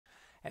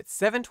At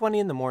 7:20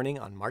 in the morning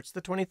on March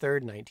the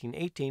 23rd,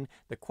 1918,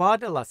 the Quai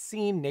de la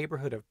Seine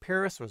neighborhood of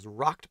Paris was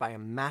rocked by a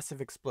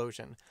massive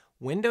explosion.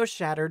 Windows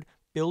shattered,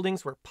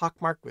 buildings were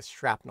pockmarked with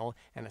shrapnel,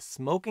 and a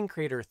smoking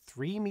crater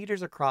 3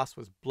 meters across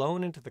was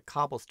blown into the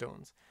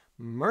cobblestones.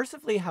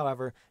 Mercifully,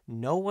 however,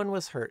 no one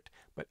was hurt,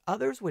 but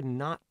others would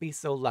not be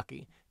so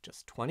lucky.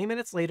 Just 20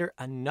 minutes later,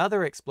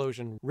 another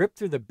explosion ripped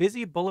through the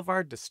busy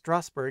Boulevard de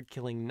Strasbourg,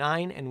 killing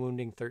 9 and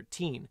wounding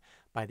 13.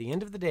 By the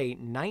end of the day,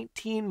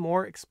 19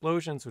 more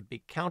explosions would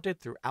be counted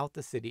throughout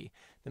the city.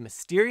 The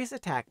mysterious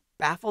attack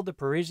baffled the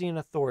Parisian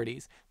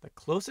authorities. The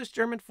closest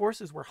German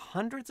forces were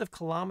hundreds of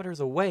kilometers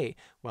away,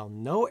 while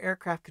no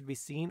aircraft could be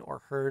seen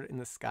or heard in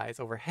the skies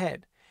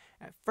overhead.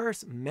 At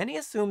first, many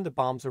assumed the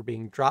bombs were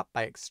being dropped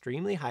by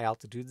extremely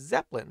high-altitude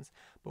zeppelins,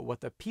 but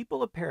what the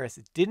people of Paris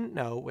didn't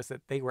know was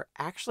that they were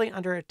actually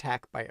under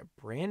attack by a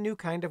brand new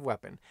kind of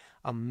weapon,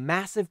 a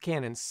massive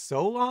cannon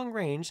so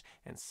long-range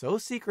and so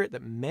secret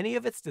that many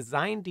of its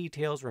design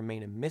details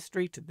remain a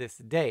mystery to this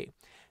day.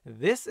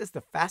 This is the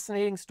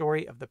fascinating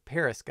story of the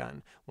Paris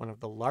gun, one of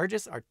the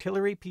largest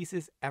artillery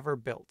pieces ever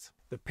built.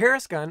 The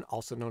Paris gun,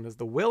 also known as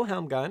the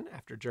Wilhelm gun,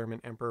 after German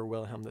Emperor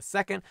Wilhelm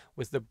II,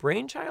 was the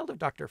brainchild of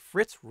Dr.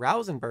 Fritz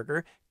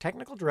Rausenberger,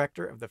 technical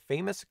director of the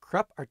famous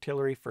Krupp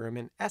artillery firm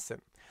in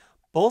Essen.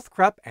 Both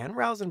Krupp and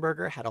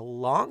Rausenberger had a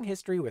long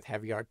history with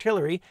heavy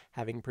artillery,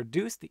 having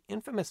produced the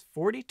infamous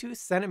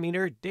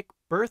 42-centimeter Dick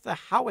Bertha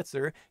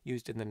howitzer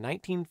used in the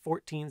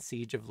 1914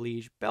 siege of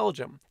Liège,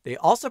 Belgium. They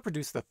also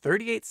produced the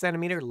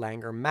 38-centimeter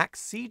Langer Max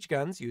siege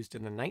guns used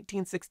in the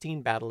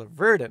 1916 Battle of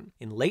Verdun.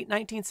 In late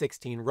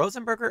 1916,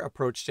 Rausenberger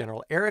approached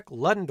General Erich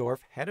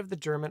Ludendorff, head of the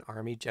German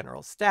Army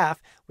General Staff,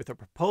 with a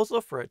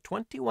proposal for a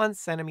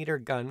 21-centimeter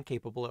gun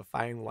capable of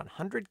firing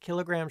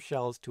 100-kilogram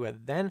shells to a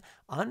then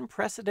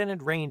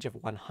unprecedented range of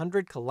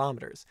 100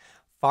 kilometers,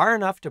 far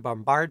enough to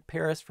bombard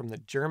Paris from the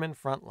German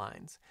front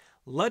lines.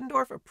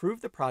 Ludendorff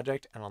approved the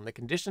project, and on the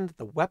condition that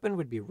the weapon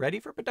would be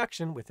ready for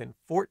production within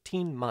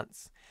 14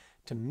 months.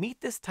 To meet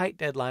this tight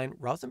deadline,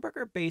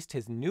 Rausenberger based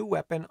his new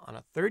weapon on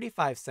a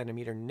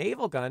 35-centimeter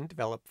naval gun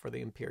developed for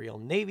the Imperial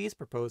Navy's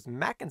proposed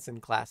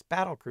Mackensen-class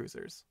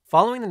battlecruisers.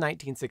 Following the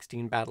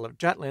 1916 Battle of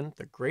Jutland,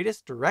 the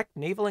greatest direct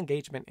naval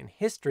engagement in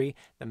history,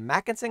 the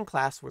Mackensen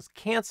class was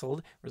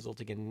cancelled,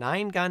 resulting in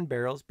 9 gun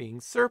barrels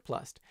being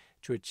surplused.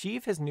 To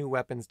achieve his new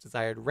weapon's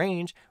desired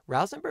range,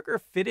 Rausenberger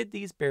fitted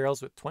these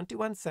barrels with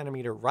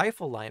 21-centimeter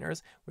rifle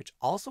liners, which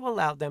also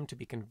allowed them to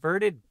be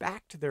converted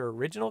back to their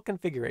original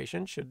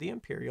configuration should the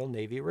Imperial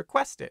Navy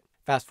request it.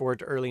 Fast forward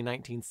to early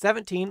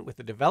 1917, with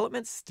the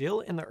development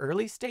still in the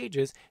early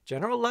stages,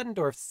 General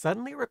Ludendorff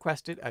suddenly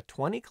requested a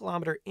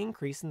 20-kilometer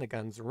increase in the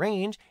gun's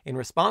range in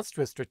response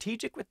to a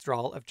strategic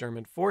withdrawal of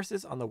German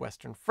forces on the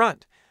Western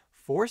Front.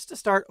 Forced to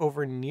start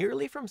over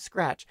nearly from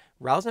scratch,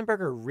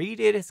 Rausenberger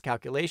redid his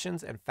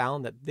calculations and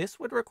found that this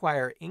would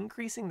require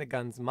increasing the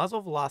gun's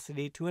muzzle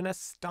velocity to an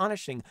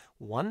astonishing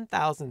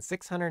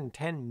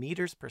 1,610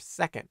 meters per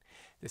second.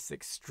 This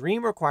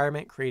extreme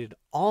requirement created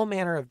all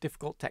manner of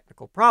difficult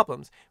technical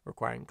problems,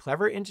 requiring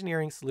clever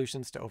engineering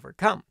solutions to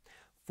overcome.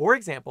 For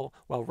example,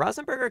 while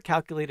Rausenberger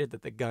calculated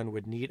that the gun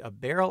would need a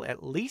barrel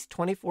at least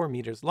 24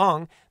 meters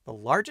long, the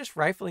largest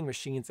rifling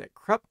machines at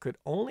Krupp could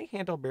only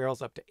handle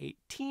barrels up to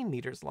 18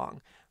 meters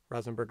long.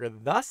 Rausenberger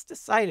thus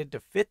decided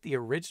to fit the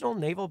original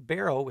naval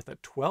barrel with a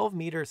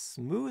 12-meter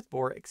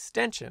smoothbore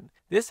extension.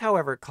 This,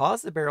 however,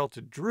 caused the barrel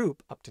to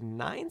droop up to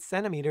 9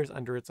 centimeters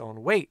under its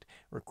own weight,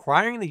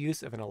 requiring the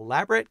use of an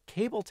elaborate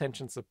cable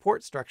tension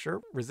support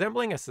structure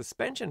resembling a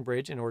suspension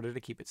bridge in order to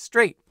keep it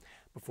straight.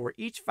 Before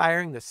each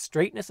firing, the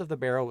straightness of the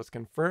barrel was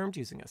confirmed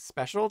using a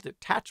special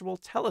detachable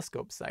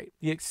telescope sight.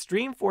 The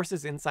extreme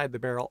forces inside the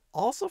barrel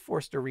also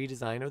forced a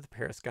redesign of the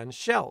Paris gun's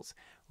shells.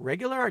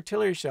 Regular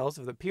artillery shells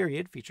of the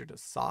period featured a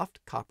soft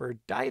copper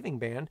diving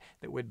band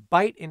that would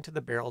bite into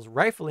the barrel's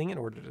rifling in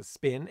order to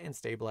spin and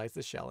stabilize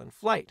the shell in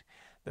flight.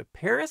 The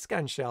Paris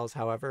gun shells,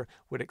 however,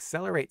 would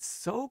accelerate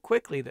so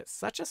quickly that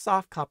such a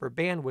soft copper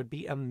band would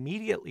be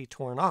immediately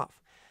torn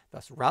off.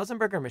 Thus,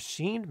 Rausenberger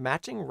machined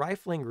matching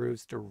rifling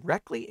grooves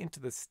directly into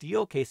the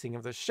steel casing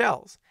of the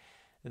shells.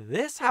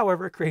 This,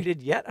 however,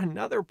 created yet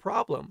another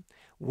problem.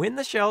 When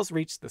the shells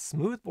reached the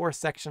smoothbore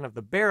section of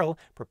the barrel,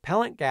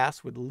 propellant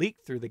gas would leak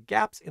through the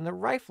gaps in the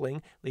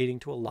rifling, leading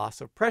to a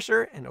loss of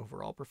pressure and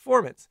overall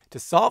performance. To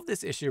solve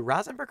this issue,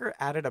 Rausenberger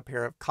added a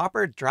pair of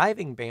copper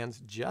driving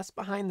bands just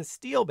behind the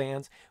steel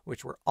bands,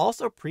 which were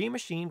also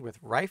pre-machined with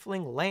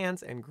rifling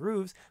lands and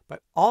grooves,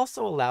 but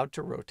also allowed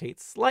to rotate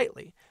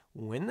slightly.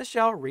 When the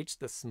shell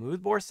reached the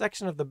smoothbore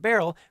section of the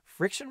barrel,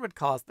 friction would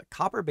cause the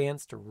copper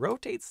bands to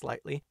rotate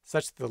slightly,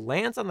 such that the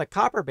lands on the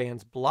copper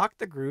bands blocked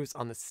the grooves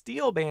on the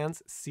steel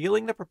bands,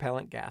 sealing the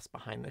propellant gas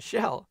behind the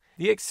shell.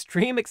 The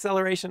extreme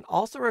acceleration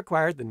also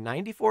required the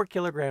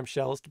 94-kilogram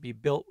shells to be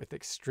built with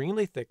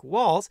extremely thick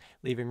walls,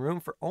 leaving room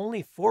for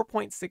only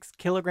 4.6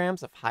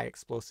 kilograms of high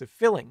explosive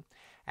filling.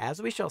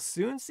 As we shall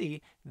soon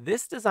see,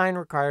 this design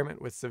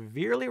requirement would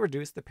severely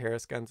reduce the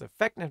Paris gun's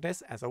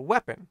effectiveness as a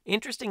weapon.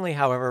 Interestingly,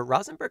 however,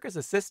 Rosenberger's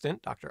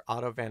assistant, Dr.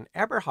 Otto van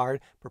Eberhard,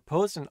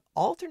 proposed an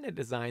alternate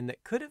design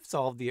that could have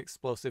solved the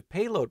explosive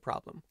payload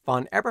problem.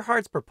 Von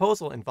Eberhard's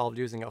proposal involved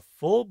using a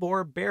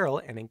full-bore barrel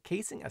and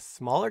encasing a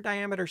smaller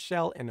diameter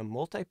shell in a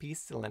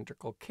multi-piece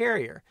cylindrical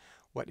carrier,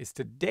 what is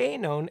today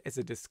known as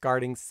a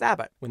discarding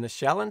sabot. When the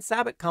shell and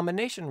sabot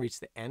combination reached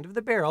the end of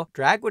the barrel,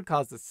 drag would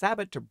cause the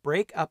sabot to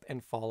break up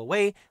and fall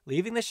away,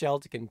 leaving the shell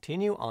to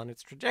continue on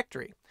its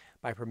trajectory.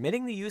 By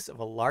permitting the use of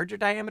a larger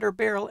diameter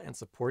barrel and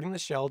supporting the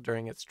shell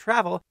during its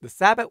travel, the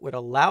sabot would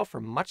allow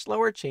for much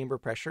lower chamber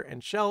pressure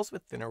and shells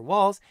with thinner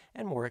walls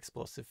and more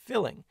explosive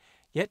filling.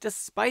 Yet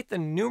despite the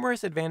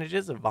numerous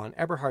advantages of von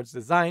Eberhard's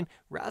design,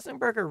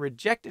 Rosenberger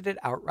rejected it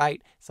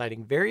outright,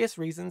 citing various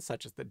reasons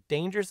such as the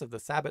dangers of the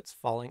sabots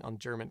falling on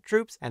German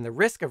troops and the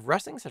risk of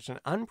rushing such an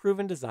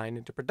unproven design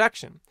into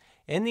production.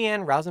 In the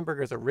end,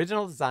 Rosenberger's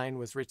original design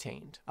was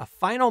retained. A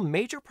final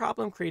major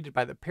problem created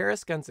by the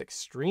Paris gun's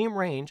extreme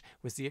range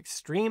was the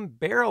extreme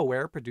barrel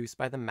wear produced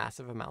by the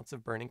massive amounts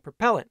of burning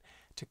propellant.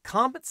 To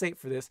compensate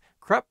for this,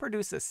 Krupp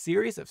produced a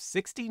series of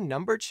 60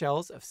 numbered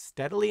shells of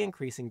steadily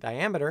increasing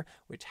diameter,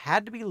 which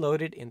had to be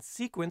loaded in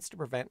sequence to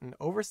prevent an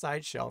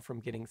oversized shell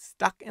from getting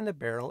stuck in the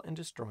barrel and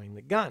destroying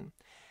the gun.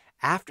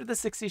 After the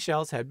 60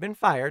 shells had been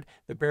fired,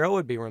 the barrel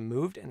would be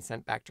removed and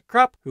sent back to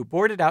Krupp, who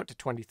bored it out to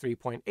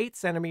 23.8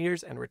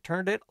 centimeters and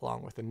returned it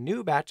along with a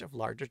new batch of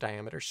larger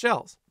diameter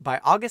shells. By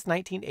August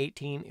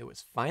 1918, it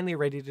was finally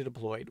ready to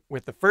deploy,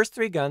 with the first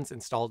 3 guns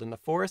installed in the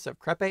forests of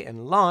Crépy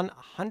and Laon,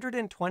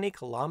 120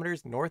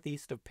 kilometers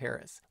northeast of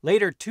Paris.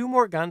 Later, 2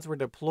 more guns were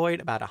deployed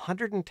about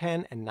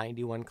 110 and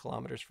 91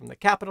 kilometers from the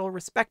capital,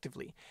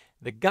 respectively.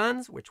 The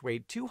guns, which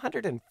weighed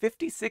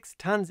 256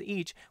 tons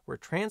each, were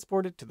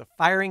transported to the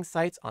firing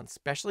sites on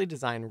specially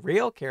designed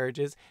rail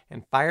carriages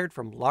and fired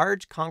from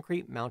large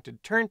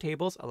concrete-mounted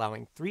turntables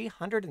allowing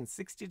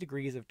 360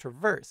 degrees of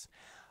traverse.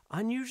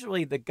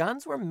 Unusually, the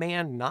guns were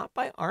manned not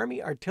by Army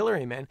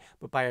artillerymen,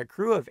 but by a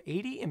crew of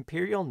 80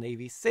 Imperial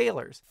Navy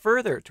sailors.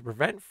 Further, to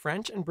prevent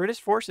French and British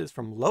forces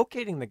from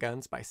locating the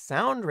guns by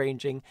sound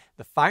ranging,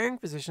 the firing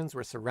positions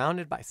were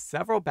surrounded by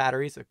several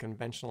batteries of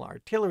conventional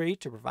artillery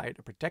to provide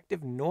a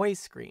protective noise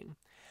screen.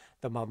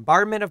 The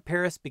bombardment of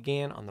Paris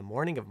began on the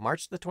morning of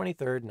March the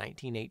 23rd,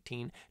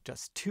 1918,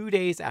 just 2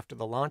 days after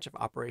the launch of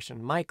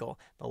Operation Michael,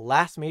 the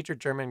last major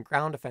German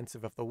ground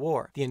offensive of the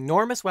war. The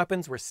enormous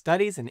weapons were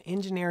studies in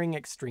engineering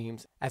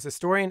extremes, as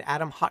historian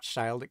Adam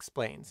Hochschild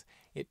explains.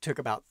 It took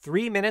about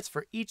 3 minutes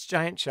for each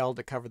giant shell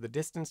to cover the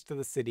distance to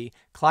the city,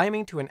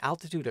 climbing to an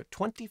altitude of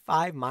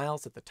 25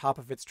 miles at the top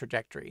of its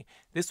trajectory.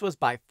 This was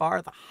by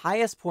far the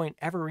highest point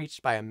ever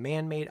reached by a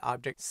man-made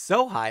object,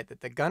 so high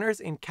that the gunners,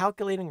 in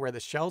calculating where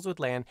the shells would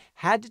land,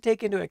 had to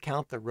take into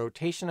account the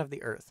rotation of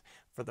the Earth.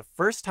 For the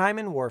first time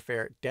in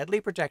warfare, deadly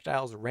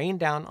projectiles rained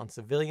down on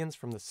civilians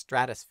from the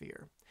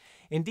stratosphere.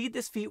 Indeed,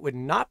 this feat would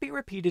not be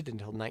repeated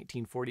until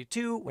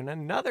 1942, when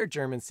another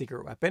German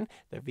secret weapon,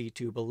 the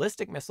V-2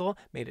 ballistic missile,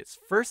 made its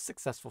first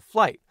successful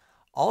flight.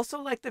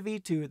 Also like the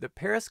V-2, the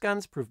Paris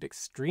guns proved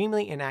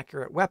extremely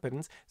inaccurate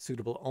weapons,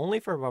 suitable only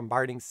for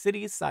bombarding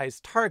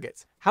city-sized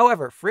targets.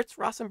 However, Fritz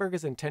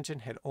Rosenberger's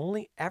intention had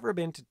only ever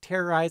been to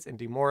terrorize and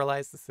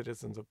demoralize the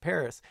citizens of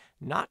Paris,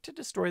 not to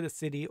destroy the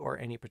city or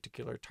any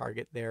particular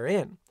target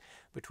therein.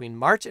 Between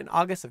March and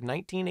August of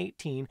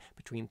 1918,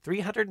 between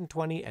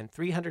 320 and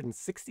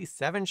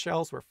 367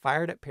 shells were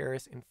fired at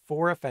Paris in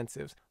 4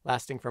 offensives,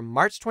 lasting from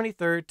March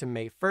 23rd to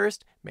May 1st,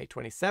 May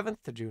 27th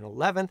to June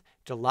 11th,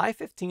 July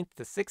 15th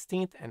to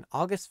 16th, and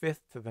August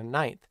 5th to the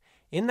 9th.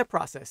 In the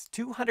process,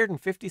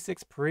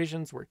 256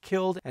 Parisians were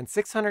killed and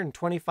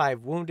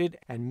 625 wounded,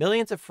 and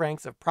millions of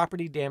francs of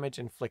property damage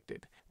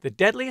inflicted. The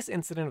deadliest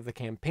incident of the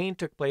campaign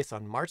took place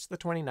on March the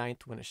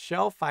 29th when a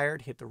shell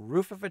fired hit the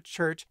roof of a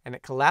church and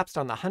it collapsed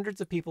on the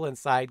hundreds of people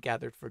inside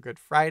gathered for Good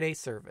Friday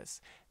service.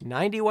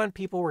 91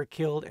 people were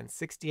killed and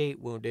 68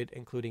 wounded,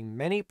 including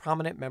many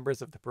prominent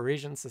members of the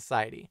Parisian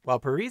society. While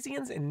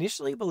Parisians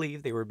initially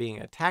believed they were being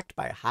attacked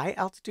by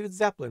high-altitude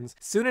zeppelins,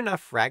 soon enough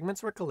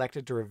fragments were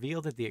collected to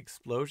reveal that the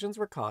explosions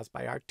were caused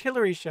by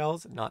artillery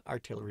shells, not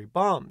artillery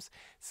bombs.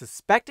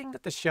 Suspecting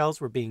that the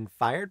shells were being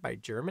fired by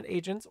German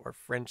agents or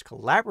French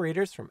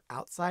collaborators from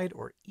outside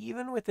or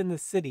even within the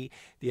city,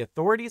 the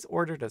authorities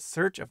ordered a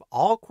search of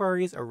all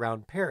quarries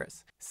around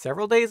Paris.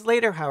 Several days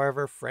later,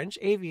 however, French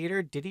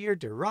aviator Didier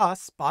de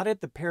Ross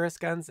spotted the Paris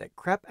guns at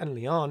Crêpes and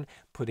Lyon,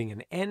 putting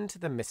an end to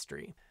the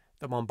mystery.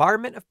 The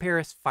bombardment of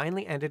Paris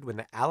finally ended when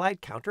the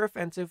Allied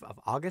counteroffensive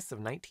of August of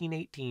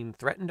 1918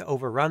 threatened to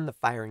overrun the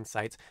firing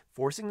sites,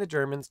 forcing the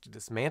Germans to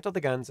dismantle the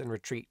guns and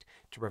retreat.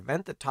 To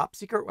prevent the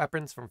top-secret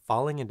weapons from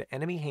falling into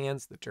enemy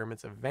hands, the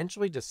Germans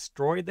eventually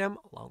destroyed them,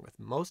 along with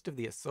most of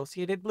the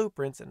associated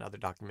blueprints and other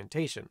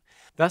documentation.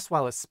 Thus,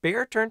 while a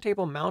spare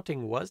turntable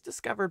mounting was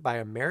discovered by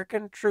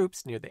American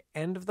troops near the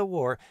end of the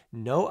war,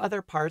 no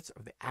other parts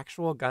of the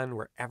actual gun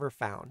were ever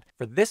found.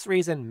 For this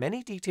reason,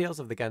 many details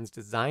of the gun's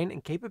design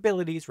and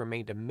capabilities remain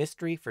remained a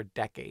mystery for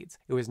decades.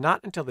 It was not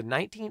until the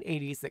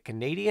 1980s that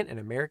Canadian and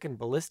American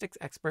ballistics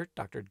expert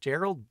Dr.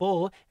 Gerald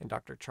Bull and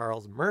Dr.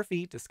 Charles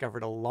Murphy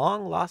discovered a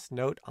long-lost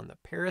note on the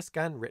Paris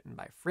gun written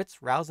by Fritz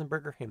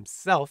Rausenberger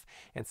himself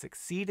and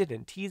succeeded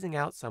in teasing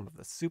out some of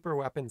the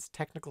superweapon's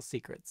technical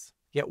secrets.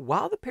 Yet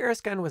while the Paris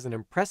gun was an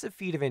impressive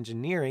feat of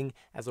engineering,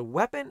 as a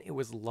weapon it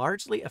was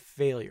largely a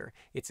failure.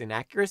 Its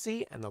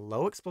inaccuracy and the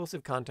low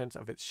explosive contents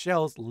of its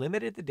shells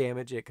limited the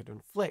damage it could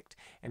inflict,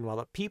 and while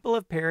the people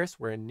of Paris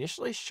were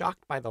initially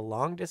shocked by the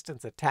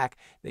long-distance attack,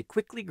 they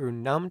quickly grew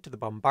numb to the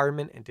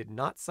bombardment and did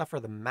not suffer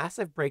the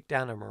massive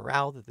breakdown of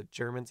morale that the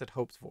Germans had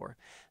hoped for.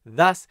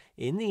 Thus,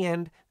 in the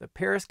end, the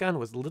Paris gun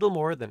was little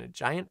more than a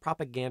giant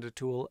propaganda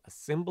tool, a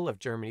symbol of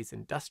Germany's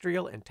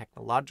industrial and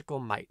technological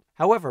might.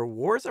 However,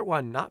 wars are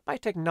won not by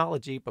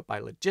technology but by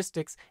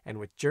logistics, and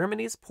with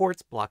Germany's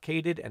ports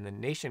blockaded and the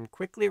nation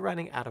quickly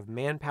running out of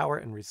manpower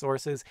and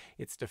resources,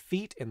 its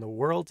defeat in the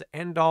world to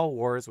end all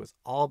wars was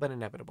all but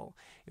inevitable.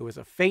 It was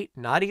a fate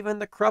not even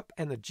the Krupp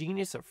and the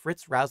genius of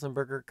Fritz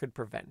Rausenberger could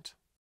prevent.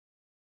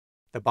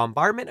 The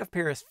bombardment of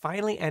Paris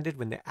finally ended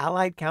when the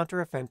Allied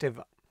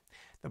counteroffensive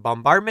The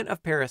bombardment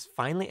of Paris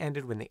finally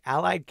ended when the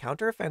Allied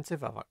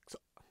counteroffensive of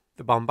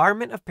The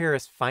bombardment of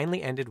Paris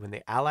finally ended when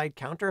the Allied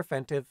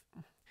counteroffensive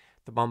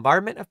The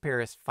bombardment of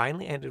Paris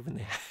finally ended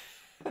when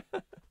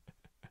the